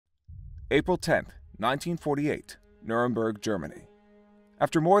April 10, 1948, Nuremberg, Germany.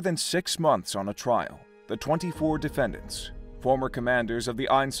 After more than 6 months on a trial, the 24 defendants, former commanders of the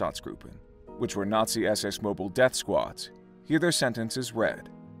Einsatzgruppe, which were Nazi SS mobile death squads, hear their sentences read.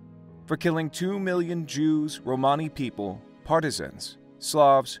 For killing 2 million Jews, Romani people, partisans,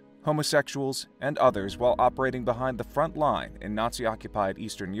 Slavs, homosexuals, and others while operating behind the front line in Nazi-occupied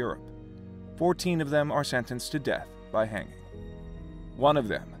Eastern Europe, 14 of them are sentenced to death by hanging. One of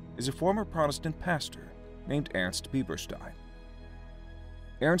them is a former Protestant pastor named Ernst Biberstein.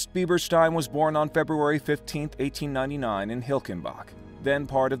 Ernst Biberstein was born on February 15, 1899 in Hilchenbach, then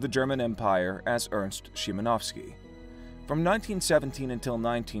part of the German Empire, as Ernst Szymanowski. From 1917 until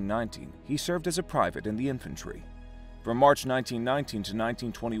 1919, he served as a private in the infantry. From March 1919 to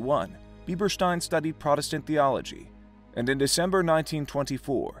 1921, Biberstein studied Protestant theology, and in December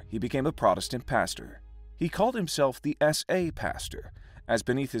 1924, he became a Protestant pastor. He called himself the SA pastor, as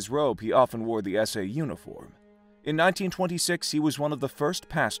beneath his robe he often wore the SA uniform. In 1926, he was one of the first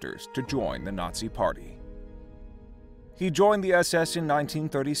pastors to join the Nazi Party. He joined the SS in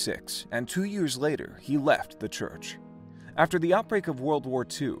 1936, and 2 years later, he left the church. After the outbreak of World War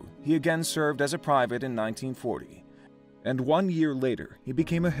II, he again served as a private in 1940, and 1 year later, he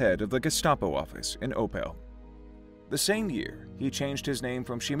became a head of the Gestapo office in Opel. The same year, he changed his name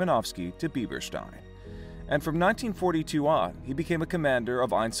from Szymanowski to Biberstein, and from 1942 on, he became a commander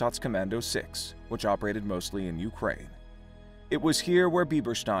of Einsatzkommando 6, which operated mostly in Ukraine. It was here where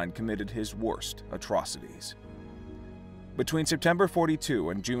Biberstein committed his worst atrocities. Between September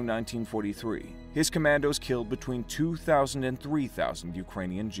 42 and June 1943, his commandos killed between 2,000 and 3,000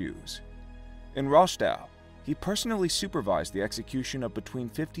 Ukrainian Jews. In Rostow, he personally supervised the execution of between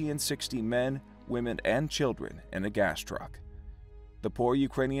 50 and 60 men, women, and children in a gas truck. The poor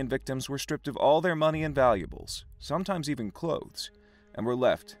Ukrainian victims were stripped of all their money and valuables, sometimes even clothes, and were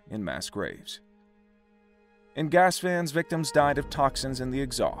left in mass graves. In gas vans, victims died of toxins in the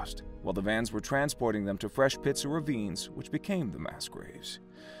exhaust, while the vans were transporting them to fresh pits or ravines, which became the mass graves.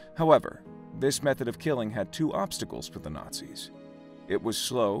 However, this method of killing had 2 obstacles for the Nazis. It was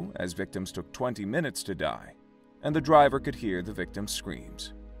slow, as victims took 20 minutes to die, and the driver could hear the victims'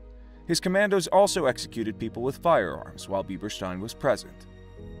 screams. His commandos also executed people with firearms while Biberstein was present.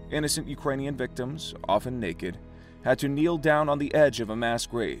 Innocent Ukrainian victims, often naked, had to kneel down on the edge of a mass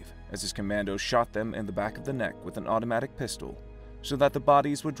grave as his commandos shot them in the back of the neck with an automatic pistol so that the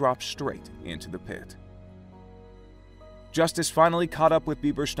bodies would drop straight into the pit. Justice finally caught up with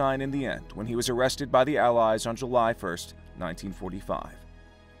Biberstein in the end when he was arrested by the Allies on July 1, 1945.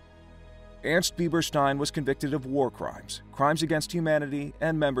 Ernst Biberstein was convicted of war crimes, crimes against humanity,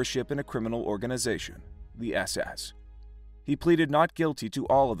 and membership in a criminal organization, the SS. He pleaded not guilty to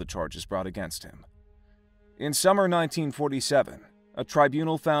all of the charges brought against him. In summer 1947, a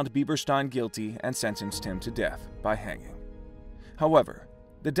tribunal found Biberstein guilty and sentenced him to death by hanging. However,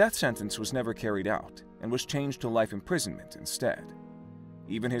 the death sentence was never carried out and was changed to life imprisonment instead.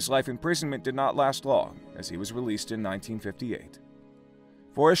 Even his life imprisonment did not last long, as he was released in 1958.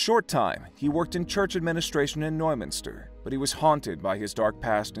 For a short time, he worked in church administration in Neumünster, but he was haunted by his dark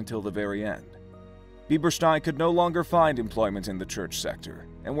past until the very end. Biberstein could no longer find employment in the church sector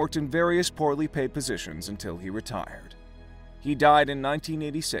and worked in various poorly paid positions until he retired. He died in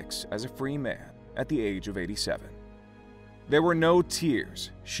 1986 as a free man at the age of 87. There were no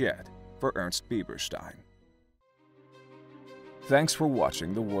tears shed for Ernst Biberstein. Thanks for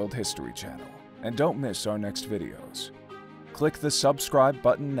watching the World History Channel, and don't miss our next videos. Click the subscribe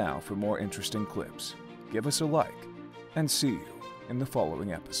button now for more interesting clips. Give us a like, and see you in the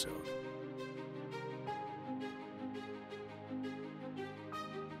following episode.